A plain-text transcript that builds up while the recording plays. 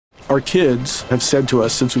Our kids have said to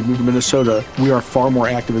us since we moved to Minnesota, we are far more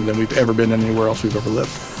active than we've ever been anywhere else we've ever lived.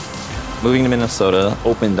 Moving to Minnesota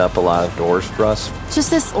opened up a lot of doors for us. Just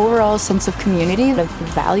this overall sense of community, of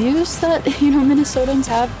values that, Minnesotans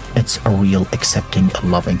have. It's a real accepting,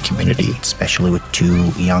 loving community, especially with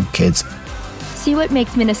 2 young kids. See what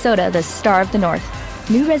makes Minnesota the star of the North.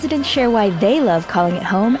 New residents share why they love calling it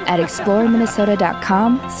home at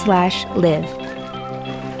exploreminnesota.com/live.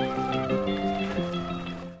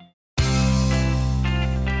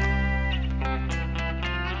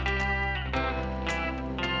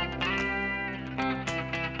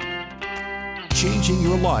 Changing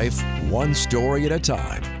your life one story at a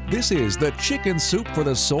time. This is the Chicken Soup for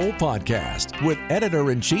the Soul podcast with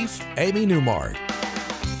Editor-in-Chief Amy Newmark.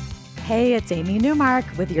 Hey, it's Amy Newmark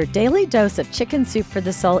with your daily dose of Chicken Soup for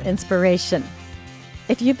the Soul inspiration.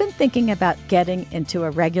 If you've been thinking about getting into a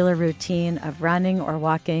regular routine of running or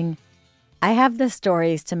walking, I have the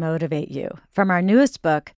stories to motivate you from our newest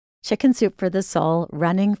book, Chicken Soup for the Soul,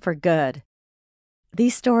 Running for Good.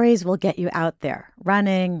 These stories will get you out there,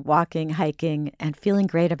 running, walking, hiking, and feeling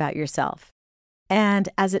great about yourself. And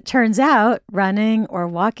as it turns out, running or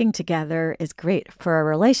walking together is great for a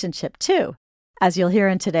relationship too, as you'll hear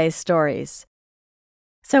in today's stories.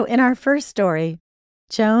 So in our first story,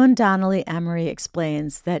 Joan Donnelly Emery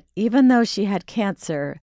explains that even though she had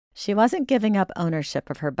cancer, she wasn't giving up ownership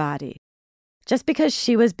of her body. Just because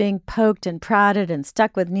she was being poked and prodded and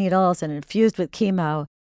stuck with needles and infused with chemo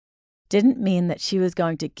didn't mean that she was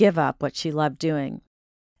going to give up what she loved doing.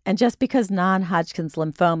 And just because non-Hodgkin's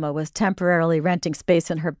lymphoma was temporarily renting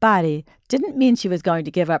space in her body didn't mean she was going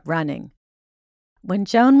to give up running. When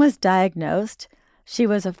Joan was diagnosed, she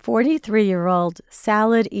was a 43-year-old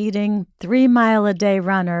salad-eating, 3-mile-a-day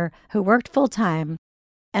runner who worked full-time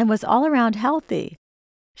and was all around healthy.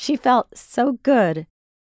 She felt so good.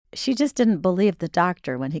 She just didn't believe the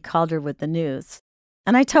doctor when he called her with the news.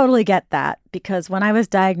 And I totally get that, because when I was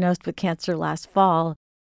diagnosed with cancer last fall,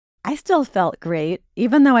 I still felt great,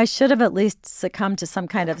 even though I should have at least succumbed to some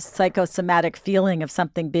kind of psychosomatic feeling of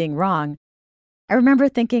something being wrong. I remember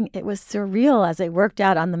thinking it was surreal as I worked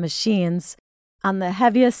out on the machines, on the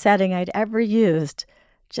heaviest setting I'd ever used,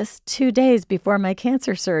 just 2 days before my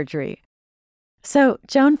cancer surgery. So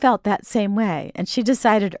Joan felt that same way, and she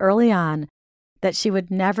decided early on that she would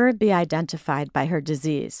never be identified by her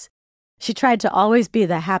disease. She tried to always be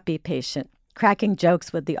the happy patient, cracking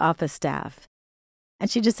jokes with the office staff.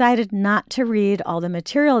 And she decided not to read all the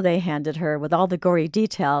material they handed her with all the gory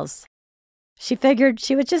details. She figured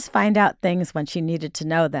she would just find out things when she needed to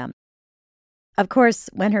know them. Of course,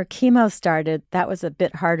 when her chemo started, that was a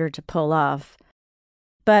bit harder to pull off.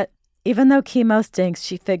 But even though chemo stinks,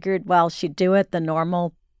 she figured, well, she'd do it the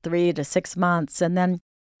normal 3 to 6 months, and then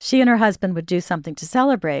she and her husband would do something to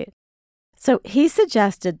celebrate. So he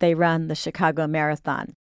suggested they run the Chicago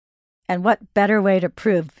Marathon. And what better way to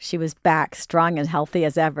prove she was back strong and healthy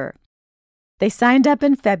as ever? They signed up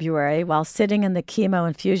in February while sitting in the chemo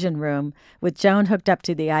infusion room with Joan hooked up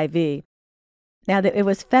to the IV. Now, it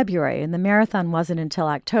was February and the marathon wasn't until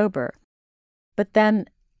October. But then,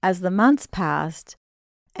 as the months passed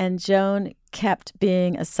and Joan kept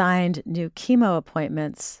being assigned new chemo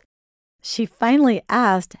appointments, she finally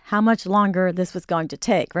asked how much longer this was going to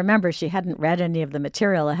take. Remember, she hadn't read any of the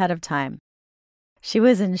material ahead of time. She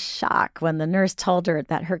was in shock when the nurse told her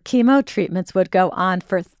that her chemo treatments would go on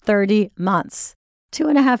for 30 months,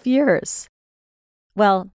 2.5 years.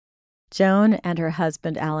 Well, Joan and her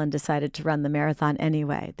husband, Alan, decided to run the marathon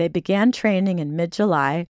anyway. They began training in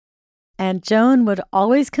mid-July, and Joan would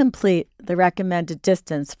always complete the recommended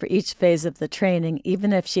distance for each phase of the training,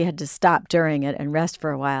 even if she had to stop during it and rest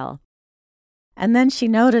for a while. And then she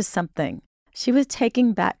noticed something. She was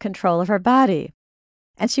taking back control of her body.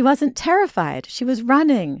 And she wasn't terrified. She was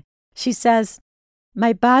running. She says,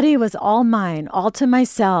 "My body was all mine, all to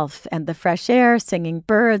myself, and the fresh air, singing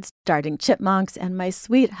birds, darting chipmunks, and my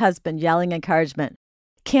sweet husband yelling encouragement.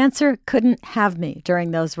 Cancer couldn't have me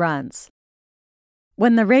during those runs."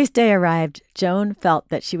 When the race day arrived, Joan felt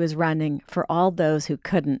that she was running for all those who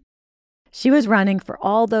couldn't. She was running for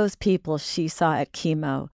all those people she saw at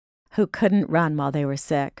chemo who couldn't run while they were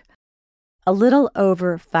sick. A little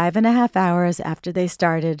over 5.5 hours after they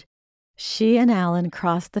started, she and Alan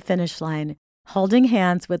crossed the finish line, holding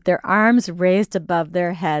hands with their arms raised above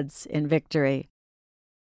their heads in victory.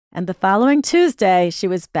 And the following Tuesday, she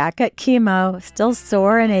was back at chemo, still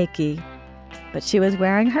sore and achy, but she was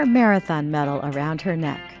wearing her marathon medal around her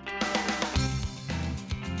neck.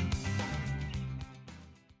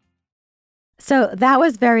 So that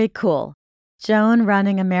was very cool. Joan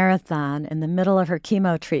running a marathon in the middle of her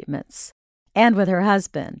chemo treatments, and with her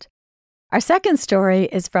husband. Our second story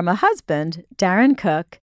is from a husband, Darren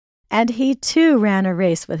Cook, and he too ran a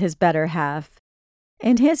race with his better half.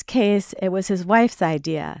 In his case, it was his wife's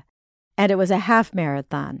idea, and it was a half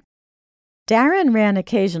marathon. Darren ran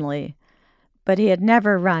occasionally, but he had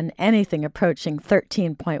never run anything approaching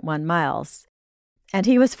 13.1 miles. And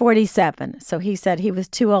he was 47, so he said he was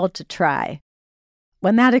too old to try.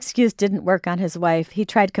 When that excuse didn't work on his wife, he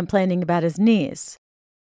tried complaining about his knees.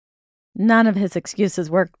 None of his excuses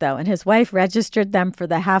worked, though, and his wife registered them for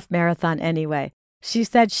the half marathon anyway. She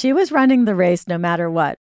said she was running the race no matter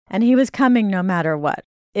what, and he was coming no matter what.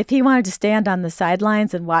 If he wanted to stand on the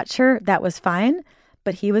sidelines and watch her, that was fine,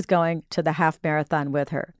 but he was going to the half marathon with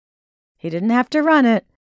her. He didn't have to run it,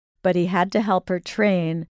 but he had to help her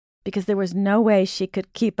train because there was no way she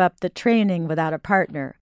could keep up the training without a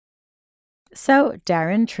partner. So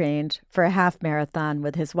Darren trained for a half marathon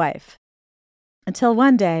with his wife. Until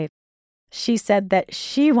one day, she said that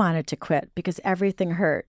she wanted to quit because everything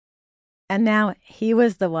hurt. And now he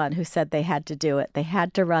was the one who said they had to do it. They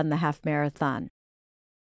had to run the half marathon.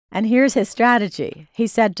 And here's his strategy. He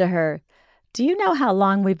said to her, "Do you know how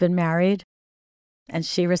long we've been married?" And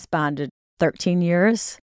she responded, 13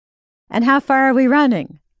 years. "And how far are we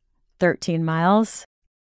running?" 13 miles.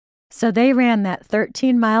 So they ran that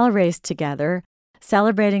 13-mile race together,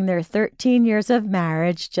 celebrating their 13 years of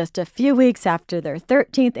marriage just a few weeks after their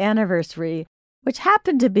 13th anniversary, which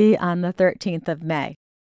happened to be on the 13th of May.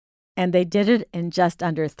 And they did it in just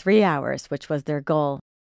under 3 hours, which was their goal.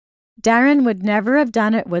 Darren would never have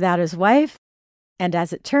done it without his wife, and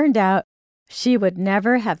as it turned out, she would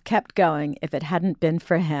never have kept going if it hadn't been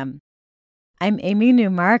for him. I'm Amy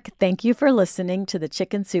Newmark. Thank you for listening to the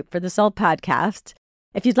Chicken Soup for the Soul podcast.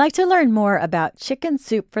 If you'd like to learn more about Chicken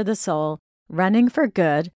Soup for the Soul, Running for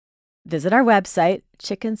Good, visit our website,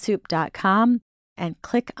 chickensoup.com, and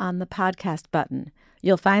click on the podcast button.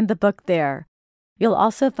 You'll find the book there. You'll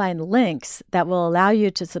also find links that will allow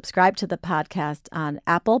you to subscribe to the podcast on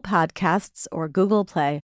Apple Podcasts or Google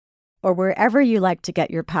Play, or wherever you like to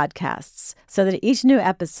get your podcasts, so that each new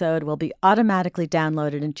episode will be automatically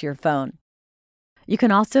downloaded into your phone. You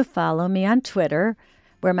can also follow me on Twitter,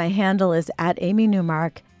 where my handle is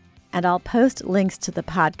 @AmyNewmark, and I'll post links to the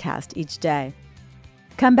podcast each day.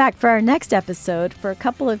 Come back for our next episode for a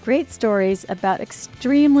couple of great stories about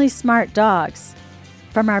extremely smart dogs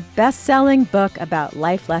from our best-selling book about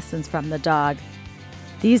life lessons from the dog.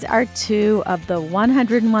 These are 2 of the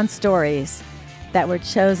 101 stories that were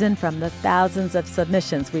chosen from the thousands of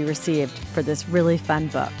submissions we received for this really fun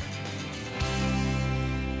book.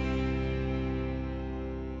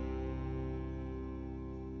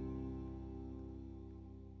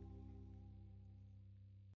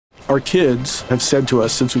 Our kids have said to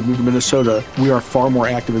us since we moved to Minnesota, we are far more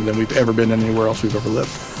active than we've ever been anywhere else we've ever lived.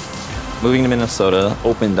 Moving to Minnesota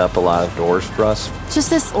opened up a lot of doors for us. Just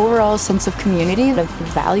this overall sense of community, of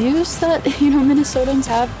values that, Minnesotans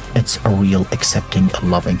have. It's a real accepting,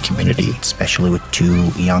 loving community, especially with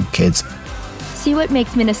 2 young kids. See what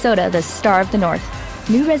makes Minnesota the star of the North.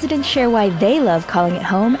 New residents share why they love calling it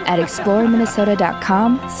home at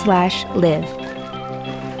exploreminnesota.com/live.